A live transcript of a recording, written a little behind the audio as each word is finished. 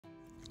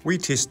We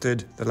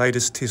tested the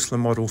latest Tesla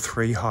Model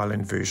 3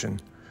 Highland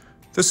version.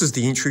 This is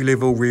the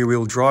entry-level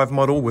rear-wheel drive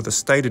model with a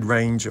stated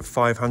range of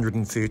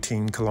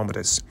 513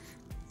 kilometres.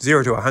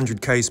 0 to 100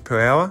 km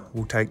per hour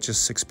will take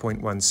just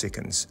 6.1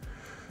 seconds.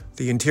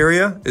 The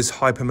interior is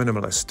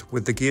hyper-minimalist,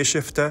 with the gear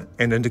shifter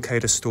and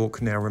indicator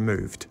stalk now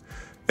removed.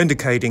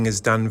 Indicating is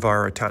done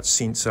via a touch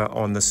sensor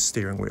on the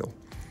steering wheel.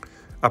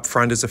 Up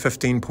front is a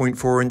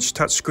 15.4-inch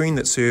touchscreen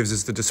that serves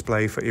as the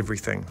display for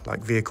everything, like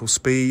vehicle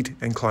speed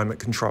and climate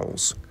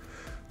controls.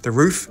 The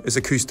roof is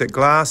acoustic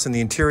glass and the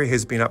interior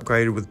has been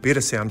upgraded with better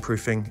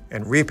soundproofing,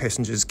 and rear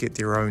passengers get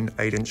their own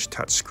 8-inch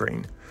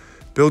touchscreen.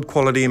 Build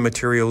quality and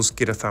materials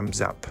get a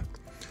thumbs up.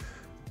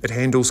 It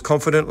handles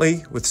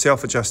confidently with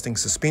self-adjusting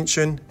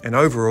suspension, and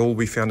overall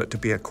we found it to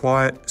be a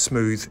quiet,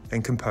 smooth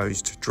and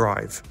composed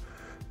drive.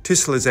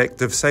 Tesla's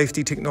active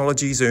safety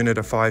technologies earn it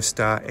a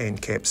 5-star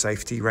ANCAP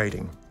safety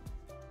rating.